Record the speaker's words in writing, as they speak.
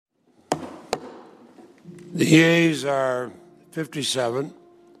The yeas are 57.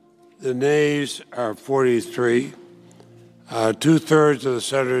 The nays are 43. Two-thirds of the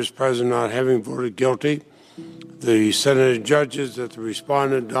senators present not having voted guilty. The Senate judges that the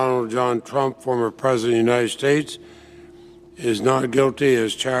respondent, Donald John Trump, former President of the United States, is not guilty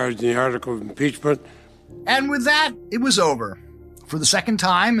as charged in the article of impeachment. And with that, it was over. For the second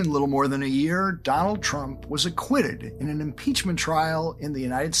time in little more than a year, Donald Trump was acquitted in an impeachment trial in the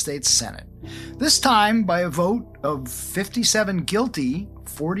United States Senate. This time by a vote of 57 guilty,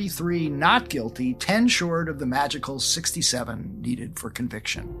 43 not guilty, 10 short of the magical 67 needed for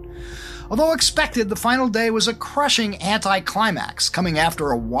conviction. Although expected, the final day was a crushing anticlimax, coming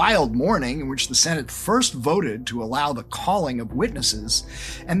after a wild morning in which the Senate first voted to allow the calling of witnesses,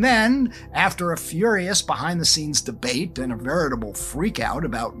 and then, after a furious behind-the-scenes debate and a veritable freakout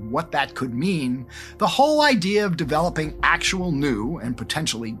about what that could mean, the whole idea of developing actual new and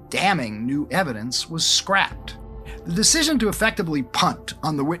potentially damning new evidence was scrapped. The decision to effectively punt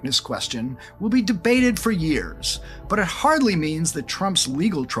on the witness question will be debated for years, but it hardly means that Trump's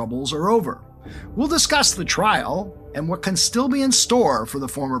legal troubles are over. We'll discuss the trial and what can still be in store for the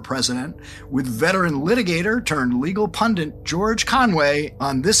former president with veteran litigator turned legal pundit George Conway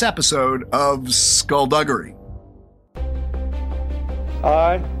on this episode of Skullduggery.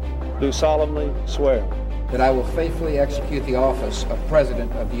 I do solemnly swear that I will faithfully execute the office of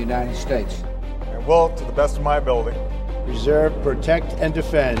President of the United States. And will, to the best of my ability, preserve, protect, and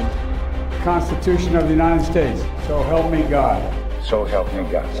defend the Constitution of the United States. So help me God. So help me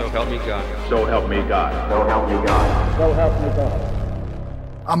God. So help me God. So help me God. So help me God. So help me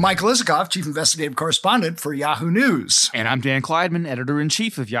God. I'm Michael Isikoff, Chief Investigative Correspondent for Yahoo News. And I'm Dan Kleidman,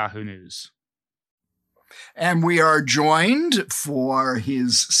 Editor-in-Chief of Yahoo News. And we are joined for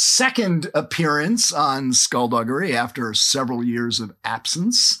his second appearance on Skullduggery after several years of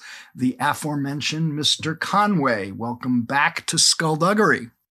absence, the aforementioned Mr. Conway. Welcome back to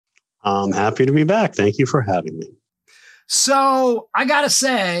Skullduggery. I'm happy to be back. Thank you for having me. So I got to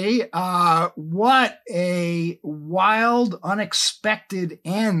say, what a wild, unexpected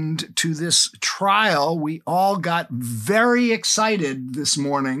end to this trial. We all got very excited this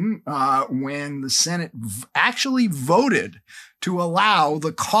morning when the Senate actually voted to allow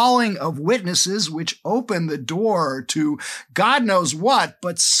the calling of witnesses, which opened the door to God knows what,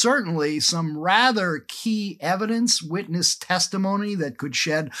 but certainly some rather key evidence, witness testimony that could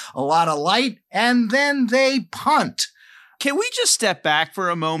shed a lot of light. And then they punt. Can we just step back for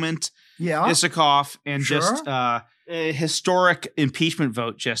a moment, Isikoff, and just a historic impeachment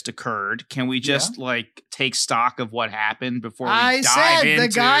vote just occurred. Can we just take stock of what happened before we dive into? I said the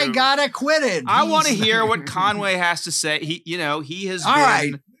guy got acquitted. I want to hear what Conway has to say. He has all been. All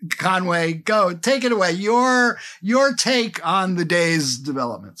right, Conway, go take it away. Your take on the day's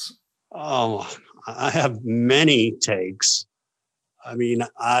developments. Oh, I have many takes. I mean,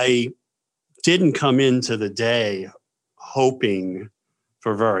 I didn't come into the day hoping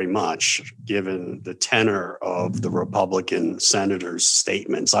for very much, given the tenor of the Republican senators'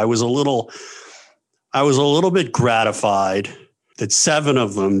 statements. I was a little bit gratified that 7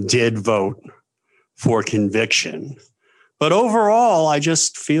 of them did vote for conviction. But overall, I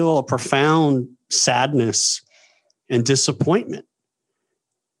just feel a profound sadness and disappointment.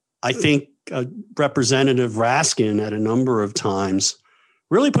 I think Representative Raskin at a number of times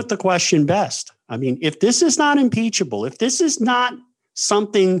really put the question best. I mean, if this is not impeachable, if this is not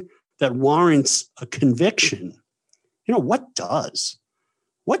something that warrants a conviction, what does?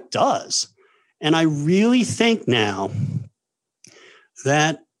 What does? And I really think now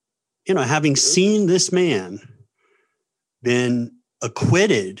that, having seen this man been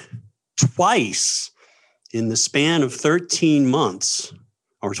acquitted twice in the span of 13 months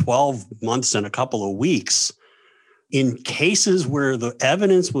or 12 months and a couple of weeks, in cases where the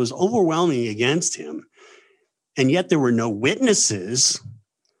evidence was overwhelming against him, and yet there were no witnesses,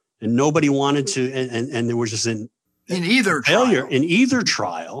 and nobody wanted to, and there was just in either failure trial. In either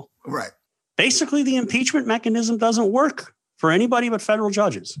trial. Right. Basically, the impeachment mechanism doesn't work for anybody but federal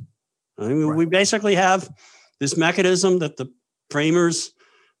judges. I mean, we basically have this mechanism that the framers,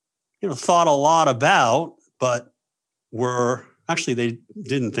 thought a lot about, but they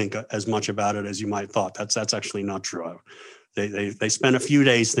didn't think as much about it as you might have thought. That's actually not true. They spent a few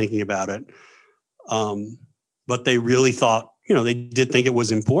days thinking about it, but they really thought, they did think it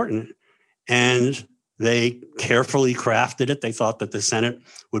was important, and they carefully crafted it. They thought that the Senate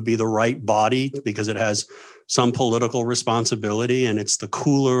would be the right body because it has some political responsibility, and it's the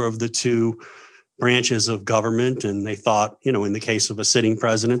cooler of the two branches of government. And they thought, in the case of a sitting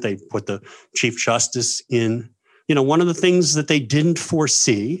president, they put the Chief Justice in. One of the things that they didn't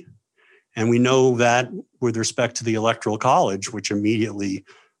foresee And we know that with respect to the Electoral College, which immediately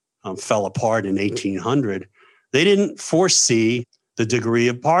fell apart in 1800, they didn't foresee the degree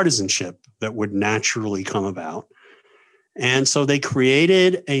of partisanship that would naturally come about. And so they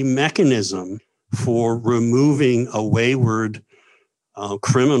created a mechanism for removing a wayward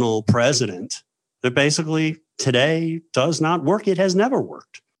criminal president that basically today does not work. It has never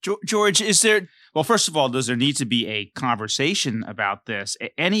worked. George, well, first of all, does there need to be a conversation about this?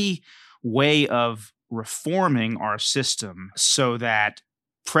 Any way of reforming our system so that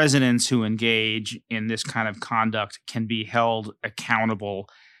presidents who engage in this kind of conduct can be held accountable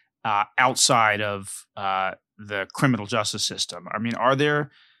outside of the criminal justice system? I mean, are there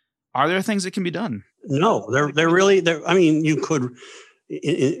things that can be done? No, they're really. I mean, you could,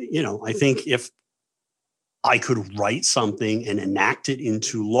 I think if I could write something and enact it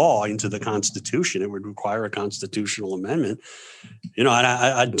into law, into the Constitution, it would require a constitutional amendment.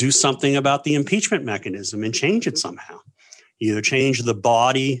 I'd do something about the impeachment mechanism and change it somehow. Either change the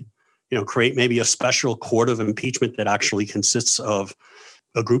body, create maybe a special court of impeachment that actually consists of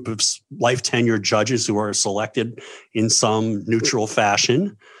a group of life tenured judges who are selected in some neutral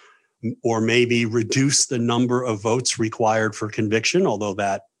fashion, or maybe reduce the number of votes required for conviction, although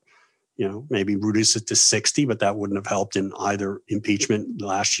that, maybe reduce it to 60, but that wouldn't have helped in either impeachment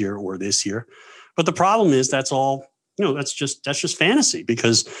last year or this year. But the problem is that's all, that's just fantasy,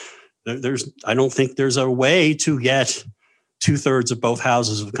 because I don't think there's a way to get 2/3 of both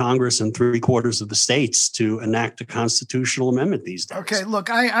houses of Congress and 3/4 of the states to enact a constitutional amendment these days. Okay, look,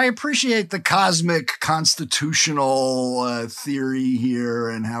 I appreciate the cosmic constitutional theory here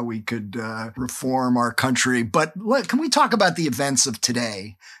and how we could reform our country. But can we talk about the events of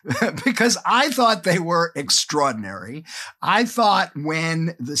today? Because I thought they were extraordinary. I thought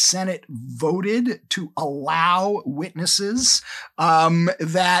when the Senate voted to allow witnesses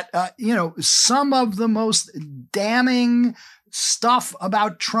that, some of the most damning stuff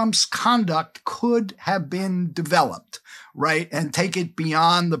about Trump's conduct could have been developed, right? And take it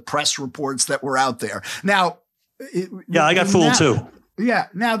beyond the press reports that were out there. Now, I got fooled too. Yeah.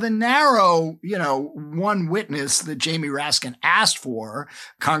 Now, the narrow, one witness that Jamie Raskin asked for,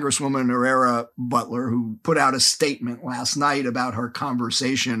 Congresswoman Herrera Butler, who put out a statement last night about her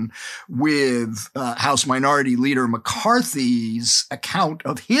conversation with House Minority Leader McCarthy's account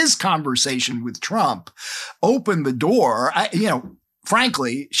of his conversation with Trump, opened the door.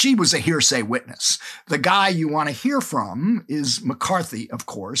 Frankly, she was a hearsay witness. The guy you want to hear from is McCarthy, of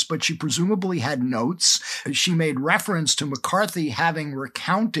course, but she presumably had notes. She made reference to McCarthy having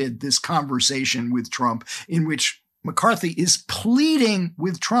recounted this conversation with Trump, in which McCarthy is pleading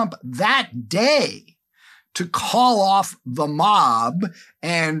with Trump that day to call off the mob,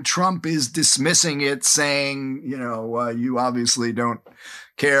 and Trump is dismissing it, saying, you obviously don't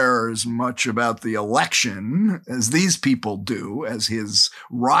care as much about the election as these people do, as his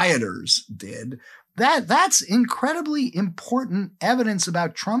rioters did. That's incredibly important evidence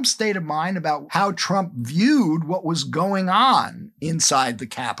about Trump's state of mind, about how Trump viewed what was going on inside the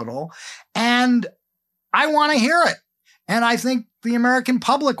Capitol. And I want to hear it. And I think the American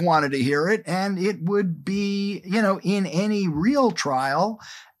public wanted to hear it. And it would be, in any real trial,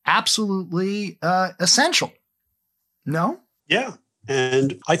 absolutely essential. No? Yeah.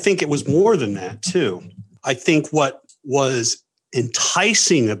 And I think it was more than that, too. I think what was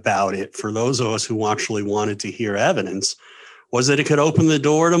enticing about it for those of us who actually wanted to hear evidence was that it could open the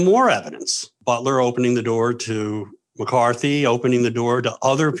door to more evidence. Butler opening the door to McCarthy, opening the door to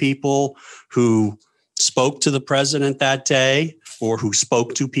other people who spoke to the president that day, or who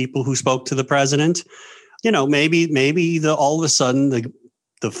spoke to people who spoke to the president. Maybe all of a sudden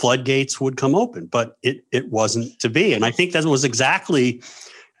the floodgates would come open, but it wasn't to be. And I think that was actually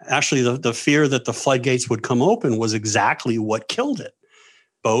the fear that the floodgates would come open was exactly what killed it.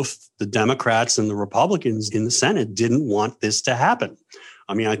 Both the Democrats and the Republicans in the Senate didn't want this to happen.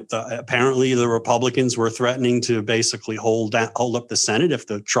 I mean, apparently the Republicans were threatening to basically hold up the Senate if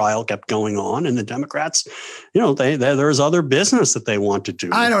the trial kept going on, and the Democrats, there's other business that they want to do.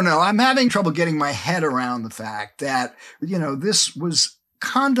 I don't know. I'm having trouble getting my head around the fact that, this was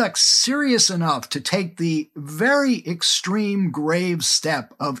conduct serious enough to take the very extreme, grave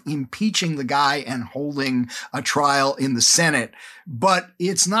step of impeaching the guy and holding a trial in the Senate. But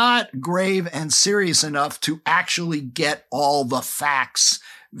it's not grave and serious enough to actually get all the facts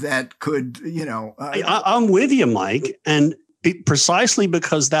that could, I'm with you, Mike. And precisely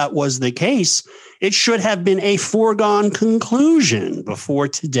because that was the case, it should have been a foregone conclusion before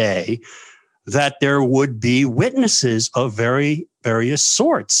today that there would be witnesses of various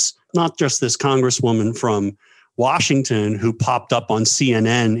sorts, not just this congresswoman from Washington, who popped up on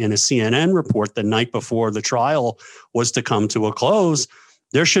CNN in a CNN report the night before the trial was to come to a close.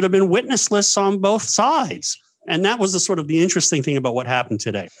 There should have been witness lists on both sides. And that was the sort of the interesting thing about what happened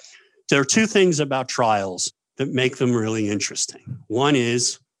today. There are two things about trials that make them really interesting. One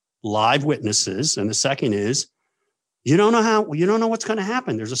is live witnesses, and the second is you don't know what's going to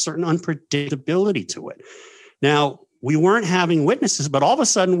happen. There's a certain unpredictability to it. Now, we weren't having witnesses, but all of a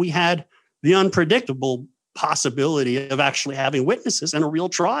sudden we had the unpredictable possibility of actually having witnesses in a real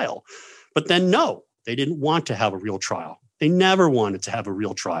trial. But then no, they didn't want to have a real trial. They never wanted to have a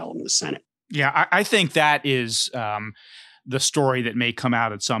real trial in the Senate. Yeah, I think that is the story that may come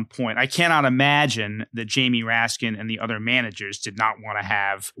out at some point. I cannot imagine that Jamie Raskin and the other managers did not want to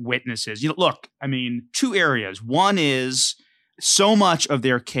have witnesses. Look, I mean, two areas. One is so much of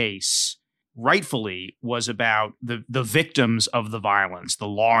their case rightfully was about the victims of the violence, the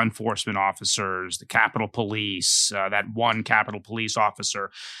law enforcement officers, the Capitol Police, that one Capitol Police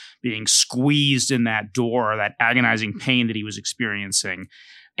officer being squeezed in that door, that agonizing pain that he was experiencing.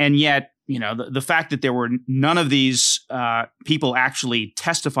 And yet, the fact that there were none of these people actually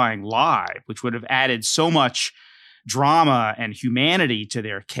testifying live, which would have added so much drama and humanity to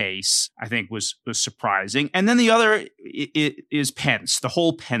their case, I think was surprising. And then the other is Pence, the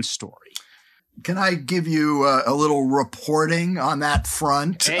whole Pence story. Can I give you a little reporting on that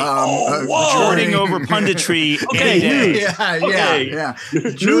front? Hey, reporting over punditry. Okay, yeah.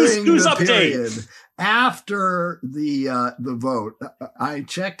 News update. After the vote, I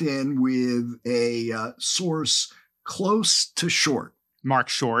checked in with a source close to Short. Mark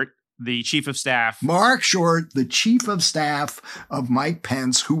Short, the chief of staff. Mark Short, the chief of staff of Mike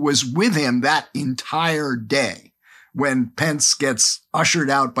Pence, who was with him that entire day when Pence gets ushered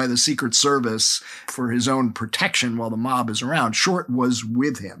out by the Secret Service for his own protection while the mob is around. Short was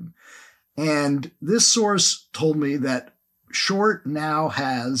with him. And this source told me that Short now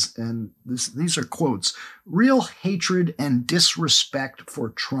has, and these are quotes, real hatred and disrespect for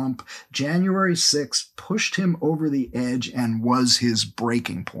Trump. January 6th pushed him over the edge and was his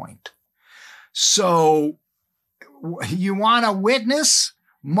breaking point. So you want a witness?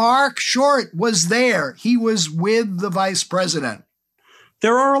 Mark Short was there. He was with the vice president.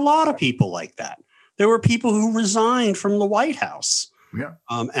 There are a lot of people like that. There were people who resigned from the White House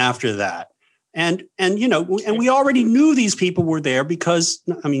after that. And we already knew these people were there because,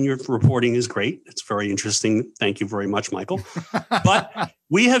 your reporting is great. It's very interesting. Thank you very much, Michael. But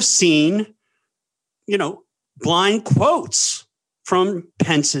we have seen, blind quotes from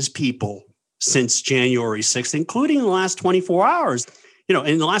Pence's people since January 6th, including in the last 24 hours.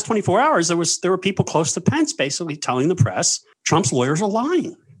 In the last 24 hours, there were people close to Pence basically telling the press Trump's lawyers are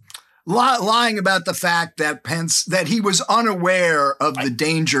lying. Lying about the fact that he was unaware of the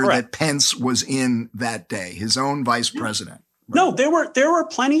danger that Pence was in that day, his own vice president. Right. No, there were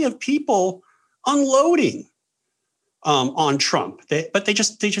plenty of people unloading on Trump, but they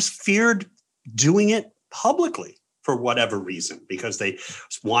just feared doing it publicly for whatever reason, because they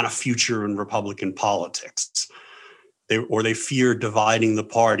want a future in Republican politics. They fear dividing the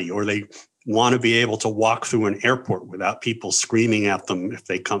party, or they want to be able to walk through an airport without people screaming at them if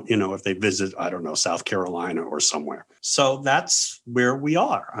they come, if they visit, South Carolina or somewhere. So that's where we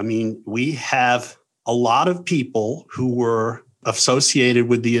are. We have a lot of people who were associated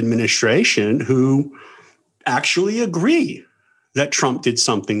with the administration who actually agree that Trump did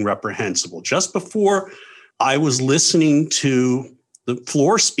something reprehensible. Just before I was listening to the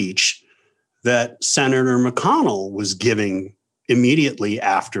floor speech that Senator McConnell was giving immediately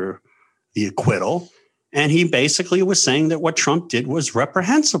after the acquittal. And he basically was saying that what Trump did was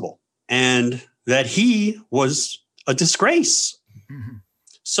reprehensible and that he was a disgrace. Mm-hmm.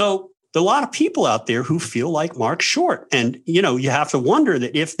 So there are a lot of people out there who feel like Mark Short. And, you have to wonder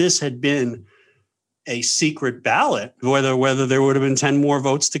that if this had been a secret ballot, whether there would have been 10 more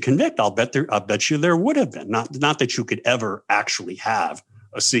votes to convict. I'll bet you there would have been. Not that you could ever actually have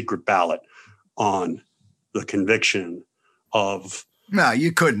a secret ballot on the conviction of. No,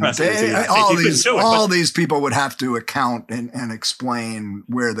 you couldn't. All these people would have to account and explain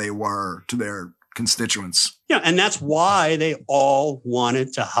where they were to their constituents. Yeah, and that's why they all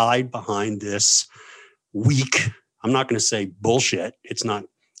wanted to hide behind this weak, I'm not going to say bullshit. It's not,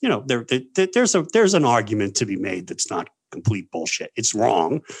 there's an argument to be made that's not complete bullshit. It's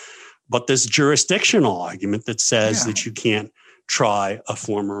wrong. But this jurisdictional argument that says that you can't try a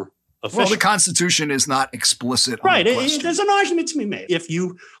former official. Well, the Constitution is not explicit. Right. There's an argument to be made. If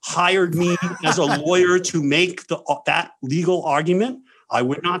you hired me as a lawyer to make that legal argument, I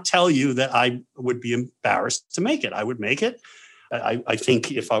would not tell you that I would be embarrassed to make it. I would make it. I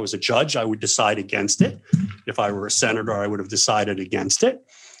think if I was a judge, I would decide against it. If I were a senator, I would have decided against it.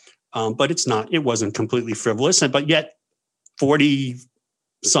 But it wasn't completely frivolous. But yet 40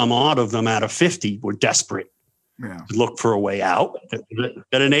 some odd of them out of 50 were desperate to look for a way out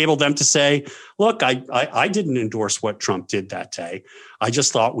that enabled them to say, look, I didn't endorse what Trump did that day. I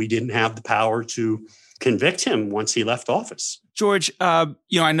just thought we didn't have the power to convict him once he left office. George, I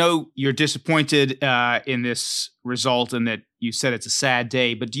know you're disappointed in this result and that you said it's a sad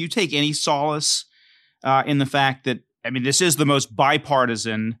day, but do you take any solace in the fact that, this is the most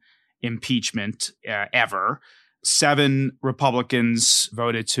bipartisan impeachment ever? 7 Republicans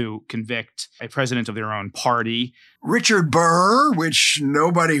voted to convict a president of their own party. Richard Burr, which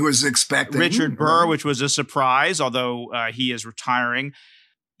nobody was expecting. Richard Burr, which was a surprise, although he is retiring.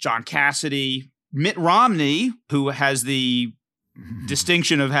 John Cassidy. Mitt Romney, who has the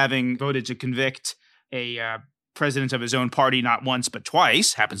distinction of having voted to convict a president of his own party not once but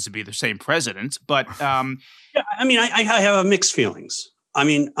twice, happens to be the same president. But I have mixed feelings.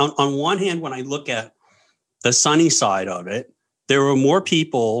 On one hand, when I look at the sunny side of it, there were more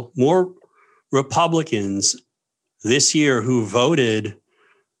Republicans this year who voted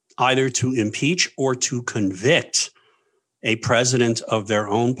either to impeach or to convict a president of their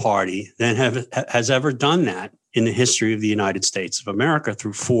own party than has ever done that in the history of the United States of America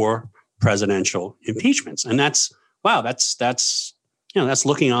through 4 presidential impeachments. And that's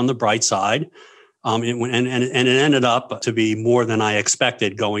looking on the bright side. And it ended up to be more than I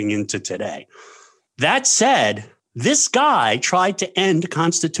expected going into today. That said, this guy tried to end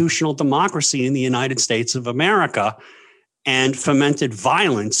constitutional democracy in the United States of America and fomented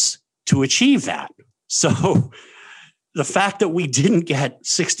violence to achieve that. So the fact that we didn't get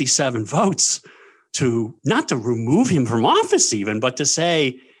 67 votes not to remove him from office even, but to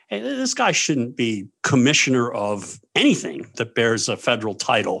say, hey, this guy shouldn't be commissioner of anything that bears a federal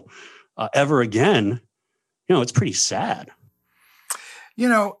title ever again, it's pretty sad.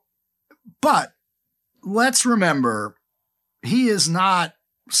 But let's remember, he is not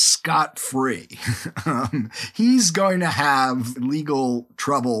scot-free. He's going to have legal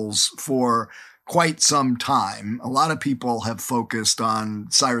troubles for quite some time. A lot of people have focused on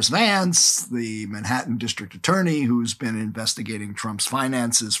Cyrus Vance, the Manhattan district attorney who's been investigating Trump's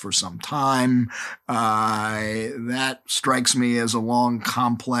finances for some time. That strikes me as a long,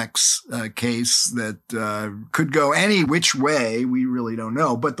 complex case that could go any which way. We really don't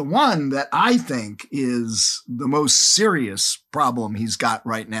know. But the one that I think is the most serious problem he's got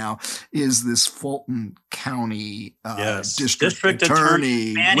right now is this Fulton County district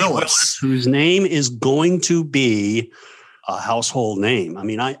attorney Willis, whose name is going to be a household name.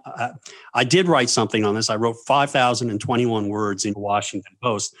 I did write something on this. I wrote 5,021 words in the Washington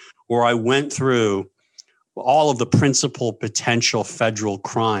Post where I went through all of the principal potential federal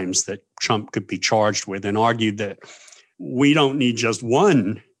crimes that Trump could be charged with and argued that we don't need just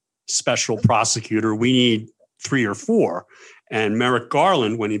one special prosecutor. We need 3 or 4. And Merrick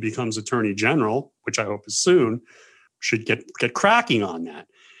Garland, when he becomes Attorney General, which I hope is soon, should get cracking on that.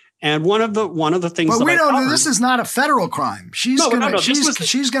 And one of the things, but we don't know. This is not a federal crime. She's going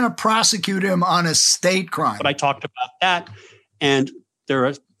to prosecute him on a state crime. But I talked about that, and there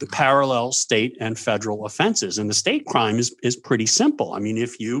are the parallel state and federal offenses, and the state crime is pretty simple.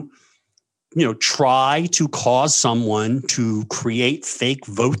 If you try to cause someone to create fake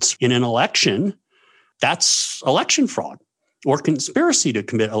votes in an election, that's election fraud. Or conspiracy to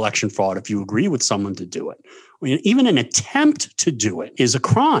commit election fraud if you agree with someone to do it. Even an attempt to do it is a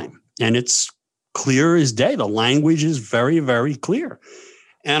crime. And it's clear as day. The language is very, very clear.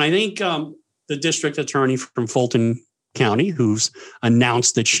 And I think the district attorney from Fulton County, who's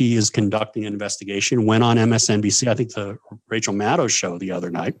announced that she is conducting an investigation, went on MSNBC, I think the Rachel Maddow show the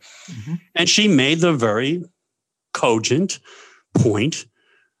other night. Mm-hmm. And she made the very cogent point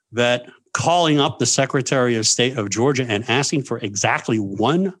that calling up the Secretary of State of Georgia and asking for exactly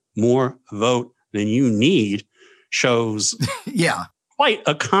one more vote than you need shows quite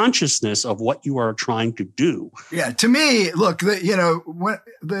a consciousness of what you are trying to do. Yeah, to me, look,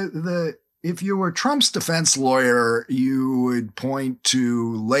 if you were Trump's defense lawyer, you would point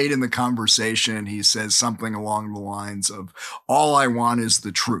to late in the conversation, he says something along the lines of, all I want is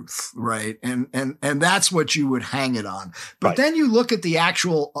the truth, right? And that's what you would hang it on. But then you look at the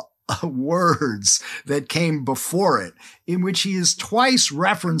actual words that came before it, in which he is twice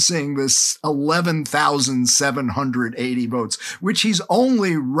referencing this 11,780 votes, which he's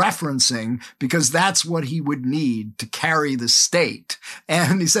only referencing because that's what he would need to carry the state.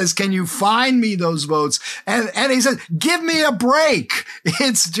 And he says, can you find me those votes? And he says, give me a break.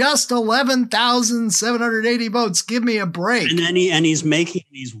 It's just 11,780 votes. Give me a break. And he's making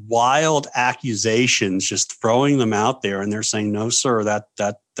these wild accusations, just throwing them out there. And they're saying, no, sir,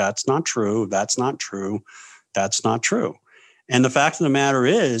 that's not true. That's not true. That's not true. And the fact of the matter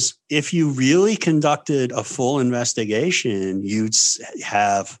is, if you really conducted a full investigation, you'd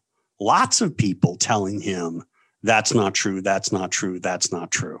have lots of people telling him that's not true. That's not true. That's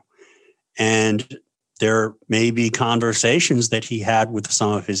not true. And there may be conversations that he had with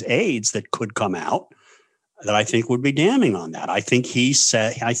some of his aides that could come out that I think would be damning on that. I think he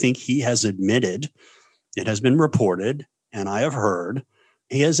has admitted, it has been reported, and I have heard,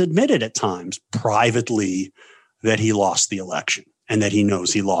 he has admitted at times privately that he lost the election and that he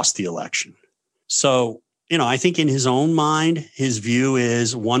knows he lost the election. So, I think in his own mind, his view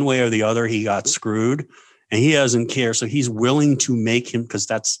is one way or the other, he got screwed and he doesn't care. So he's willing to make him, because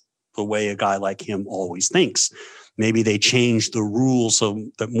that's the way a guy like him always thinks. Maybe they changed the rules so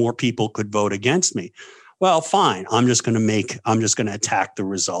that more people could vote against me. Well, fine. I'm just going to attack the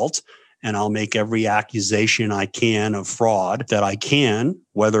result. And I'll make every accusation I can of fraud that I can,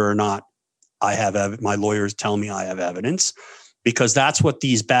 whether or not I have my lawyers tell me I have evidence, because that's what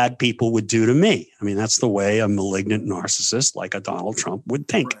these bad people would do to me. I mean, that's the way a malignant narcissist like a Donald Trump would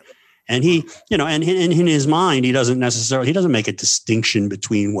think. Right. And he, and in his mind, he doesn't make a distinction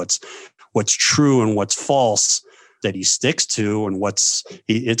between what's true and what's false that he sticks to, and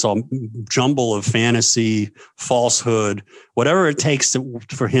it's a jumble of fantasy, falsehood, whatever it takes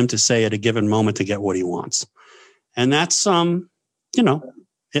for him to say at a given moment to get what he wants. And that's,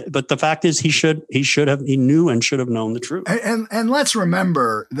 but the fact is he knew and should have known the truth. And let's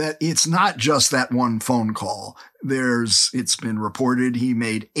remember that it's not just that one phone call. It's been reported he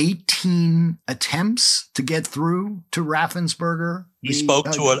made 18 attempts to get through to Raffensperger. He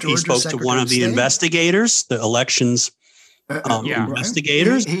spoke to one of the investigators, the elections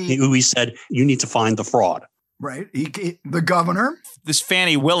investigators, who he said, you need to find the fraud. Right. The governor. This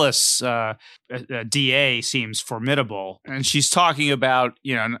Fannie Willis DA seems formidable. And she's talking about,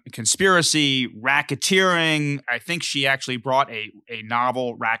 conspiracy, racketeering. I think she actually brought a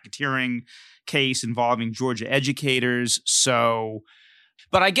novel racketeering case involving Georgia educators. So,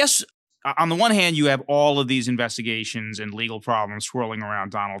 but I guess on the one hand, you have all of these investigations and legal problems swirling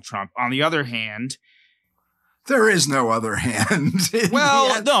around Donald Trump. On the other hand, there is no other hand.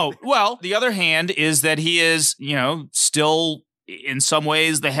 The other hand is that he is, still in some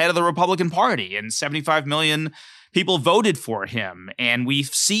ways the head of the Republican Party, and 75 million people voted for him. And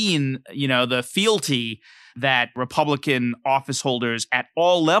we've seen, the fealty that Republican office holders at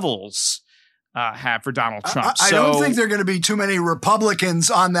all levels have for Donald Trump. I don't think there are going to be too many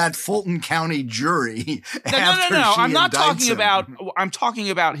Republicans on that Fulton County jury. No. I'm talking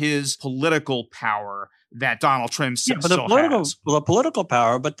about his political power that Donald Trump still has. The political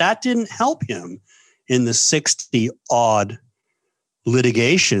power, but that didn't help him in the 60-odd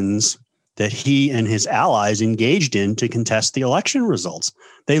litigations that he and his allies engaged in to contest the election results.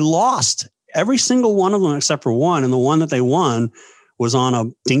 They lost every single one of them except for one, and the one that they won was on a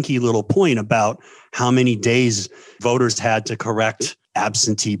dinky little point about how many days voters had to correct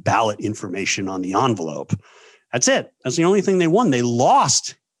absentee ballot information on the envelope. That's it. That's the only thing they won. They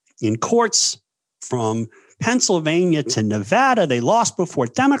lost in courts from Pennsylvania to Nevada. They lost before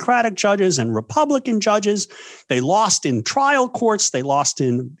Democratic judges and Republican judges. They lost in trial courts. They lost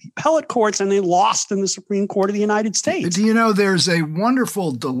in appellate courts, and they lost in the Supreme Court of the United States. Do you know, there's a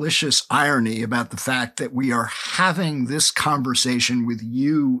wonderful, delicious irony about the fact that we are having this conversation with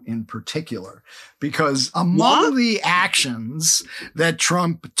you in particular, because among the actions that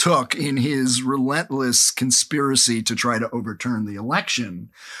Trump took in his relentless conspiracy to try to overturn the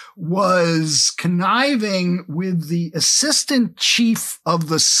election was conniving with the assistant chief of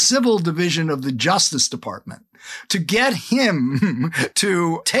the civil division of the Justice Department to get him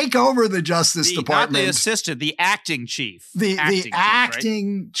to take over the Justice Department. Not the assistant, the acting chief. The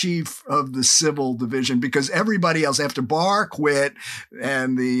acting chief of the civil division, because everybody else, after Barr quit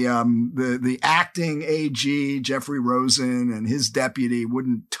and the acting AG, Jeffrey Rosen, and his deputy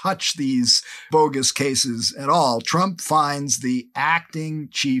wouldn't touch these bogus cases at all, Trump finds the acting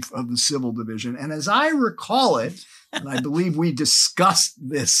chief of the civil division. And as I recall it, and I believe we discussed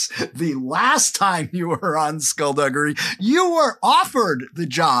this the last time you were on skullduggery. You were offered the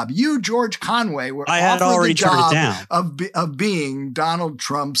job. You, George Conway, were I had offered already the job turned it down. of being Donald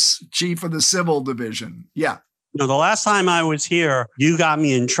Trump's chief of the civil division. Yeah. No, the last time I was here, you got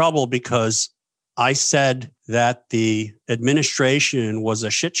me in trouble because I said that the administration was a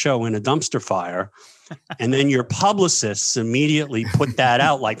shit show in a dumpster fire. And then your publicists immediately put that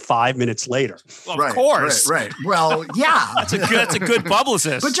out like 5 minutes later. Well, of course. Right. Well, yeah. That's a good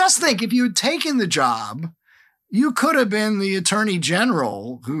publicist. But just think, if you had taken the job, you could have been the attorney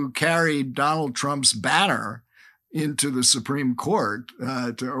general who carried Donald Trump's banner into the Supreme Court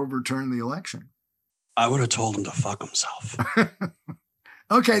to overturn the election. I would have told him to fuck himself.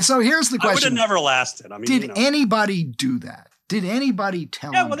 Okay, so here's the question. I would have never lasted. I mean, did anybody do that? Did anybody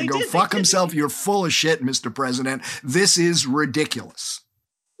tell him to go fuck himself? You're full of shit, Mr. President. This is ridiculous.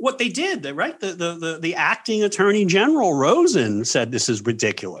 What they did, right? The acting attorney general, Rosen, said this is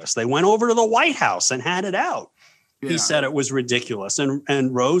ridiculous. They went over to the White House and had it out. Yeah. He said it was ridiculous.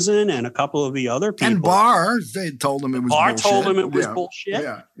 And Rosen and a couple of the other people. And Barr, they told him it was bullshit. Barr told him it was bullshit.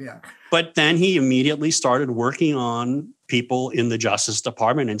 Yeah. But then he immediately started working on people in the Justice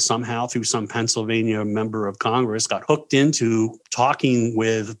Department, and somehow through some Pennsylvania member of Congress got hooked into talking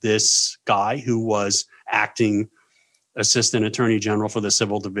with this guy who was acting assistant attorney general for the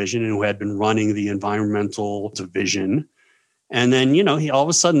civil division and who had been running the environmental division. And then, he all of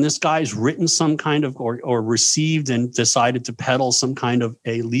a sudden, this guy's written some kind of or received and decided to peddle some kind of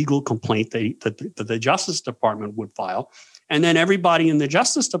a legal complaint that the Justice Department would file. And then everybody in the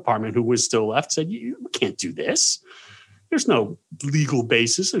Justice Department who was still left said, you can't do this. There's no legal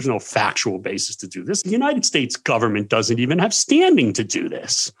basis. There's no factual basis to do this. The United States government doesn't even have standing to do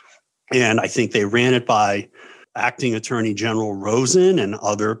this. And I think they ran it by acting Attorney General Rosen and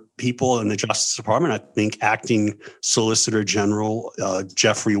other people in the Justice Department. I think acting Solicitor General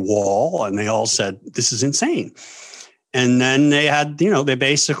Jeffrey Wall, and they all said, this is insane. And then they had, they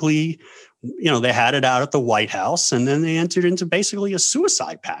basically, they had it out at the White House, and then they entered into basically a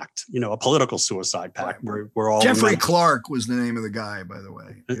suicide pact, a political suicide pact. Right. Where all Jeffrey Clark was the name of the guy, by the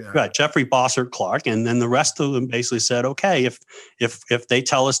way. Yeah. Right, Jeffrey Bossert Clark, and then the rest of them basically said, okay, if they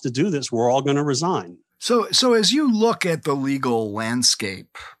tell us to do this, we're all going to resign. So as you look at the legal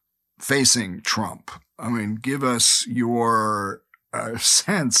landscape facing Trump, give us your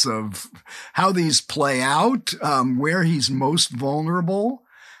sense of how these play out, where he's most vulnerable.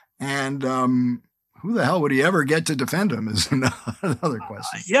 And who the hell would he ever get to defend him is another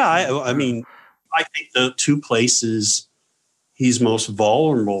question. I think the two places he's most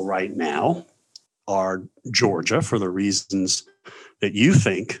vulnerable right now are Georgia, for the reasons that you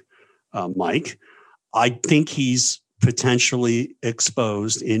think, Mike. I think he's potentially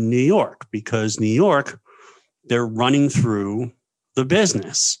exposed in New York because New York, they're running through the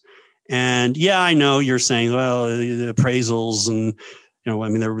business. And I know you're saying, well, the appraisals and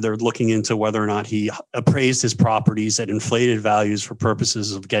they're looking into whether or not he appraised his properties at inflated values for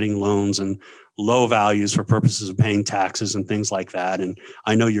purposes of getting loans and low values for purposes of paying taxes and things like that. And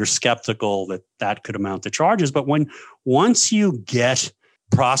I know you're skeptical that could amount to charges, but once you get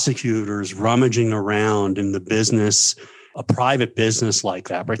prosecutors rummaging around in the business, a private business like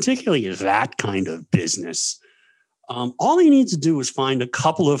that, particularly that kind of business, all they need to do is find a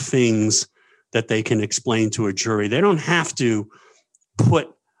couple of things that they can explain to a jury. They don't have to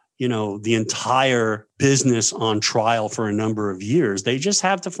put, the entire business on trial for a number of years. They just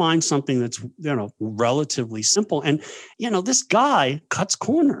have to find something that's, relatively simple. And, this guy cuts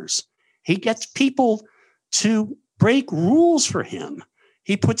corners. He gets people to break rules for him.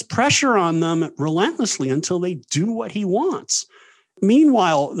 He puts pressure on them relentlessly until they do what he wants.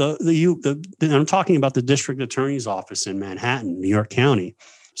 Meanwhile, I'm talking about the district attorney's office in Manhattan, New York County,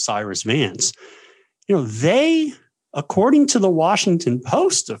 Cyrus Vance. They, according to the Washington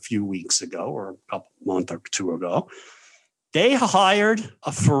Post a few weeks ago, or a month or two ago, they hired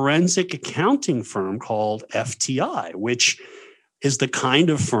a forensic accounting firm called FTI, which is the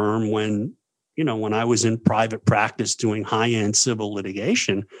kind of firm when I was in private practice doing high-end civil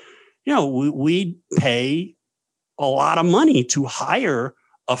litigation, we'd pay a lot of money to hire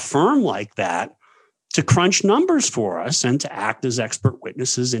a firm like that to crunch numbers for us and to act as expert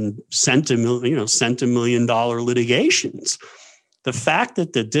witnesses in $1 litigations. The fact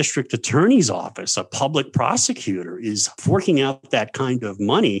that the district attorney's office, a public prosecutor, is forking out that kind of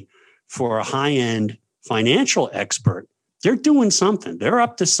money for a high-end financial expert, they're doing something. They're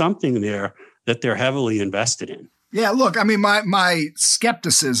up to something there that they're heavily invested in. Yeah, look, I mean, my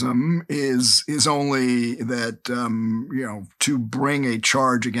skepticism is only that, to bring a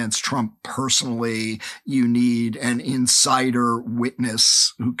charge against Trump personally, you need an insider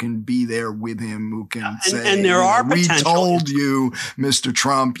witness who can be there with him, who can say, and there are we potential. told you, Mr.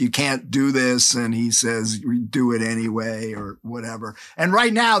 Trump, you can't do this. And he says, we do it anyway or whatever. And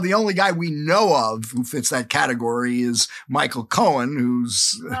right now, the only guy we know of who fits that category is Michael Cohen,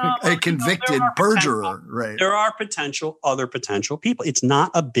 who's a convicted perjurer. Right. There are other potential people. It's not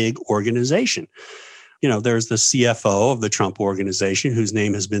a big organization. There's the CFO of the Trump organization, whose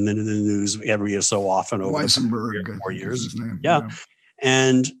name has been in the news every so often over the 4 years. Yeah.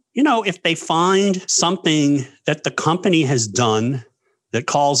 And, if they find something that the company has done that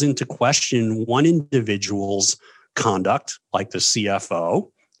calls into question one individual's conduct, like the CFO,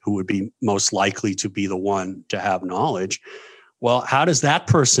 who would be most likely to be the one to have knowledge, well, how does that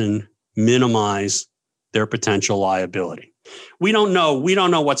person minimize their potential liability? We don't know. We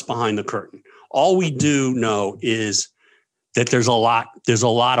don't know what's behind the curtain. All we do know is that there's a lot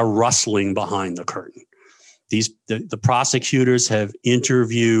of rustling behind the curtain. The prosecutors have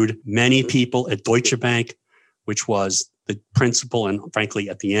interviewed many people at Deutsche Bank, which was the principal and, frankly,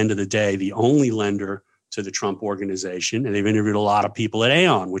 at the end of the day, the only lender to the Trump organization. And they've interviewed a lot of people at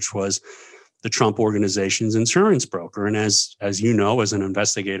Aon, which was the Trump organization's insurance broker. And as you know, as an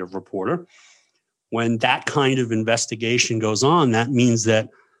investigative reporter, when that kind of investigation goes on, that means that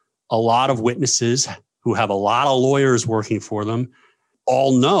a lot of witnesses who have a lot of lawyers working for them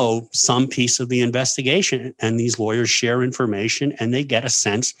all know some piece of the investigation, and these lawyers share information and they get a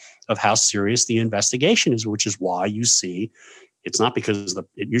sense of how serious the investigation is, which is why you see, it's not because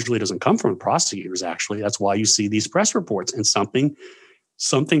it usually doesn't come from the prosecutors, actually. That's why you see these press reports, and something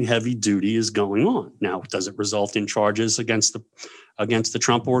heavy duty is going on. Now, does it result in charges against the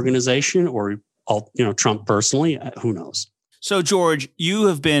Trump organization or Trump personally? Who knows? So, George, you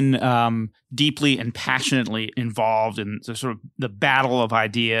have been deeply and passionately involved in the battle of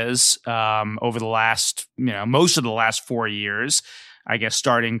ideas over the last, most of the last 4 years, I guess,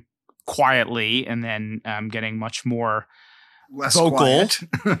 starting quietly and then getting much more less vocal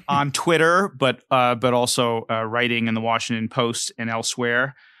on Twitter, but also writing in the Washington Post and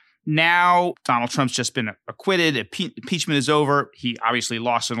elsewhere. Now, Donald Trump's just been acquitted. Impeachment is over. He obviously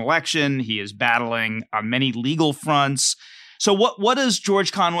lost an election. He is battling on many legal fronts. So what does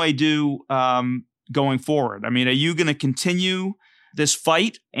George Conway do going forward? I mean, are you going to continue this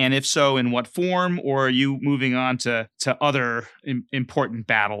fight? And if so, in what form? Or are you moving on to other important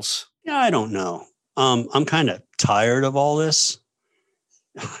battles? Yeah, I don't know. I'm kind of tired of all this,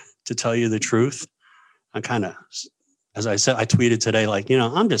 to tell you the truth. I'm kind of... As I said, I tweeted today,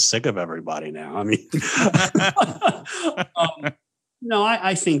 I'm just sick of everybody now. I mean, no,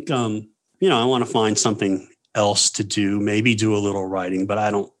 I think, I want to find something else to do, maybe do a little writing, but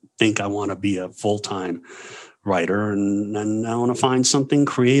I don't think I want to be a full-time writer. And I want to find something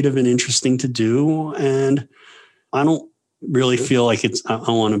creative and interesting to do. And I don't really feel like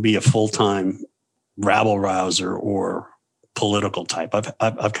I want to be a full-time rabble-rouser or political type.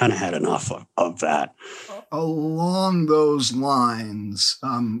 I've kind of had enough of that. Along those lines,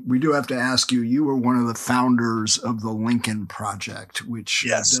 we do have to ask you, you were one of the founders of the Lincoln Project, which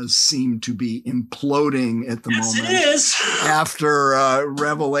does seem to be imploding at the moment. It is. After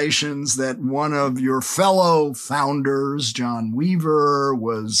revelations that one of your fellow founders, John Weaver,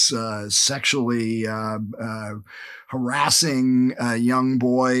 was sexually harassing young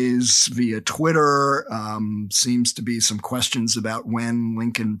boys via Twitter. Seems to be some questions about when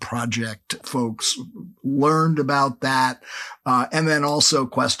Lincoln Project folks learned about that. And then also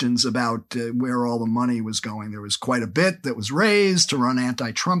questions about where all the money was going. There was quite a bit that was raised to run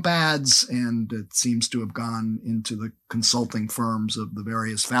anti-Trump ads, and it seems to have gone into the consulting firms of the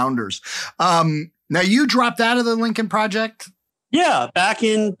various founders. Now, you dropped out of the Lincoln Project? Yeah, back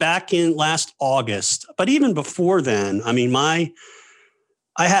in last August. But even before then, I mean, I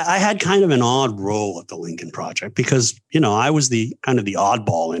had kind of an odd role at the Lincoln Project because, I was the kind of the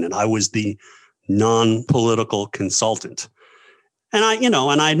oddball in it. I was the non-political consultant. And I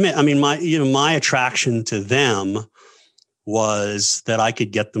admit, I mean, my attraction to them was that I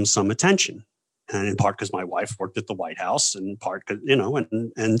could get them some attention. And in part because my wife worked at the White House, and in part because,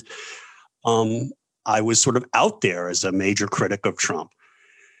 I was sort of out there as a major critic of Trump.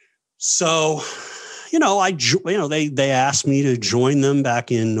 So, they asked me to join them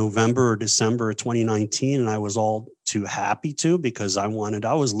back in November or December of 2019, and I was all too happy to, because I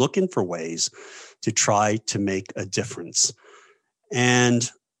was looking for ways to try to make a difference. And,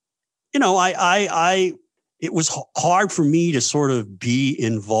 it was hard for me to sort of be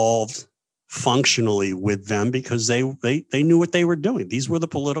involved functionally with them because they knew what they were doing. These were the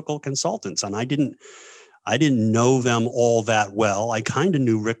political consultants, and I didn't know them all that well. I kind of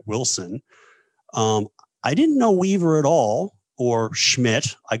knew Rick Wilson. I didn't know Weaver at all, or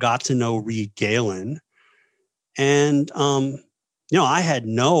Schmidt. I got to know Reed Galen. And, I had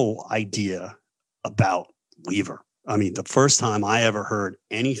no idea about Weaver. I mean, the first time I ever heard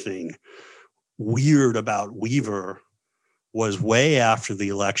anything weird about Weaver was way after the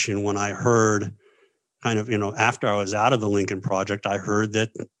election, when I heard after I was out of the Lincoln Project, I heard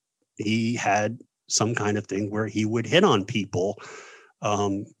that he had some kind of thing where he would hit on people,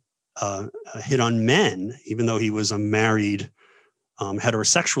 hit on men, even though he was a married,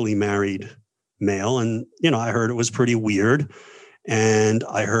 heterosexually married male. And, I heard it was pretty weird. And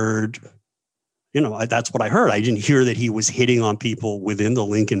I heard, that's what I heard. I didn't hear that he was hitting on people within the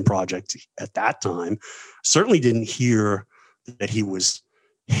Lincoln Project at that time. Certainly didn't hear that he was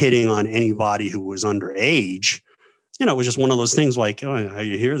hitting on anybody who was underage. It was just one of those things like, oh,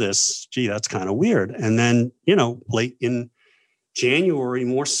 you hear this? Gee, that's kind of weird. And then, late in January,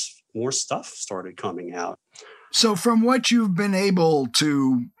 more stuff started coming out. So from what you've been able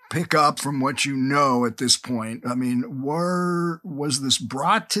to pick up from what you know at this point, I mean, was this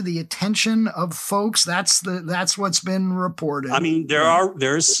brought to the attention of folks? That's what's been reported. I mean,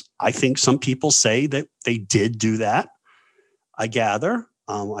 I think some people say that they did do that. I gather.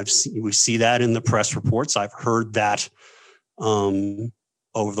 We see that in the press reports. I've heard that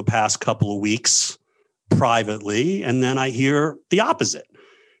over the past couple of weeks privately, and then I hear the opposite.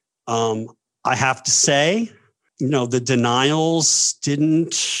 I have to say, the denials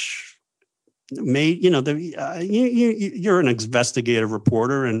didn't you're an investigative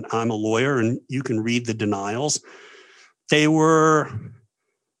reporter and I'm a lawyer, and you can read the denials. They were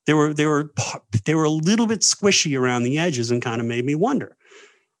a little bit squishy around the edges and kind of made me wonder.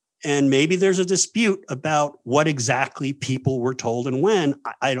 And maybe there's a dispute about what exactly people were told and when.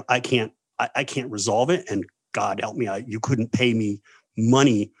 I can't resolve it. And God help me, you couldn't pay me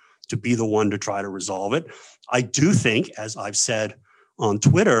money to be the one to try to resolve it. I do think, as I've said on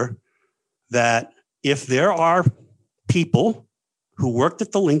Twitter, that if there are people who worked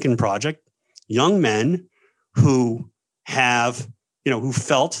at the Lincoln Project, young men who have, who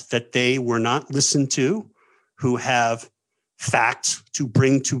felt that they were not listened to, who have facts to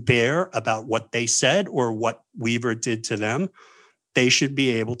bring to bear about what they said or what Weaver did to them, they should be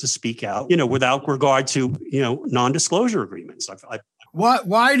able to speak out, without regard to, non-disclosure agreements.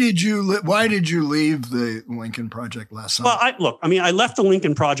 Why did you leave the Lincoln Project last summer? Well, I left the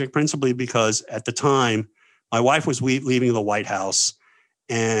Lincoln Project principally because at the time my wife was leaving the White House,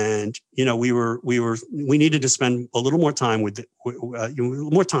 and we needed to spend a little more time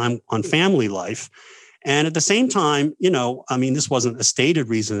on family life, and at the same time, this wasn't a stated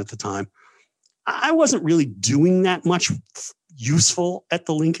reason at the time. I wasn't really doing that much useful at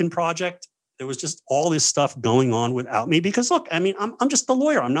the Lincoln Project. There was just all this stuff going on without me because, look, I'm just a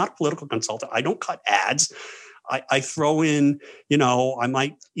lawyer. I'm not a political consultant. I don't cut ads. I throw in, I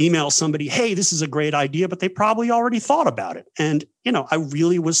might email somebody, hey, this is a great idea, but they probably already thought about it. And, I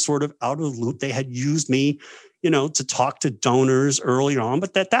really was sort of out of the loop. They had used me, to talk to donors earlier on,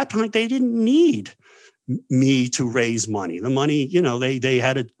 but at that point they didn't need me to raise money. The money, they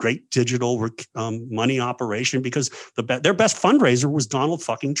had a great digital money operation because their best fundraiser was Donald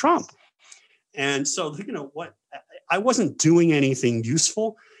fucking Trump. And so, I wasn't doing anything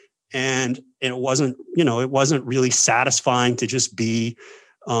useful, and it wasn't really satisfying to just be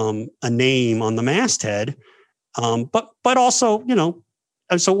a name on the masthead. But also,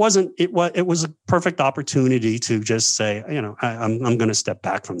 so it was a perfect opportunity to just say, I'm going to step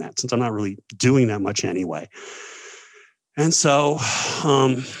back from that since I'm not really doing that much anyway. And so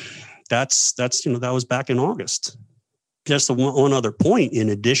that was back in August. Just one other point in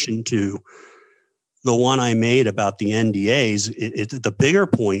addition to the one I made about the NDAs, the bigger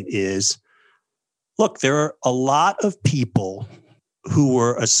point is, look, there are a lot of people who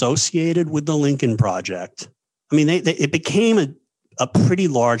were associated with the Lincoln Project. I mean, it became a pretty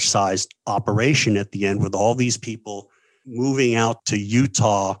large-sized operation at the end with all these people moving out to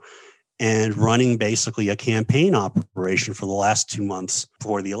Utah and running basically a campaign operation for the last 2 months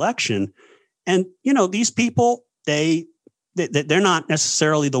before the election. And, these people, they're not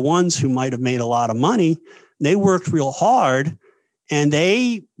necessarily the ones who might have made a lot of money. They worked real hard and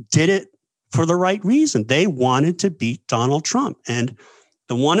they did it for the right reason. They wanted to beat Donald Trump. And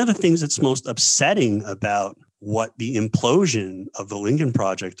one of the things that's most upsetting about what the implosion of the Lincoln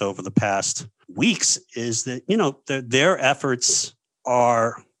Project over the past weeks is that, their efforts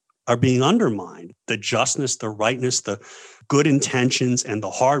are being undermined. The justness, the rightness, the good intentions, and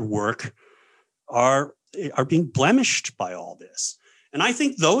the hard work are being blemished by all this. And I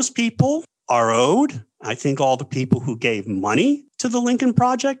think those people are owed. I think all the people who gave money to the Lincoln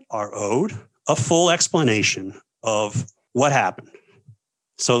Project are owed a full explanation of what happened,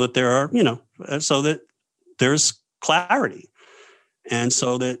 so that so that there's clarity, and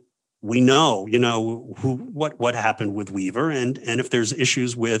so that we know, what happened with Weaver, and if there's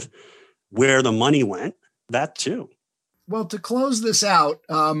issues with where the money went, that too. Well, to close this out,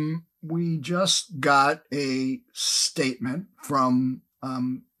 we just got a statement from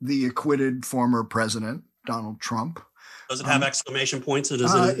the acquitted former president, Donald Trump. Does it have exclamation points?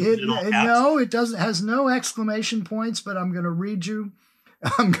 No, it doesn't. Has no exclamation points, but I'm going to read you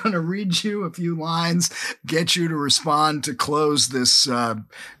a few lines, get you to respond to close this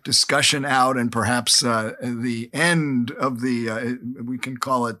discussion out, and perhaps the end of we can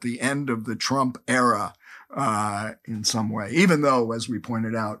call it the end of the Trump era in some way, even though, as we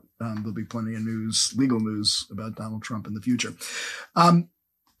pointed out, there'll be plenty of legal news about Donald Trump in the future.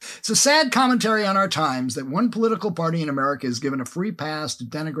 It's a sad commentary on our times that one political party in America is given a free pass to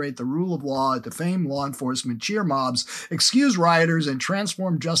denigrate the rule of law, defame law enforcement, cheer mobs, excuse rioters, and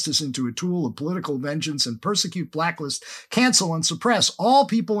transform justice into a tool of political vengeance, and persecute, blacklist, cancel, and suppress all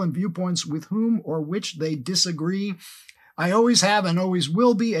people and viewpoints with whom or which they disagree. I always have and always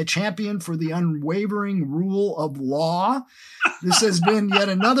will be a champion for the unwavering rule of law. This has been yet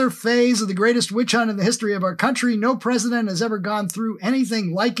another phase of the greatest witch hunt in the history of our country. No president has ever gone through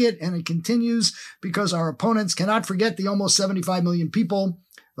anything like it, and it continues because our opponents cannot forget the almost 75 million people,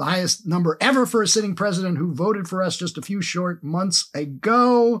 the highest number ever for a sitting president, who voted for us just a few short months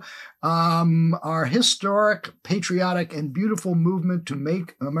ago. Our historic, patriotic, and beautiful movement to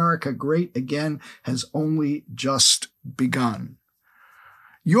make America great again has only just begun.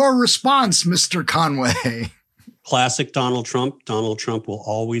 Your response, Mr. Conway. Classic Donald Trump. Donald Trump will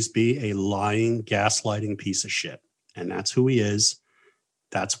always be a lying, gaslighting piece of shit. And that's who he is.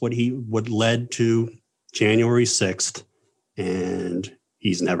 That's what led to January 6th. And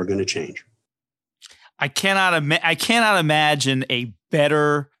he's never going to change. I cannot imagine a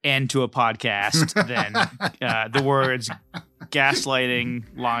better end to a podcast than the words gaslighting,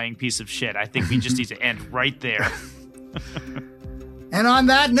 lying piece of shit. I think we just need to end right there. And on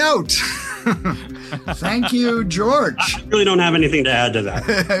that note, thank you, George. I really don't have anything to add to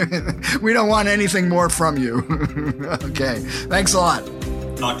that. We don't want anything more from you. Okay. Thanks a lot.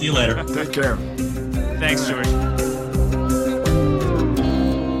 Talk to you later. Take care. Thanks, George.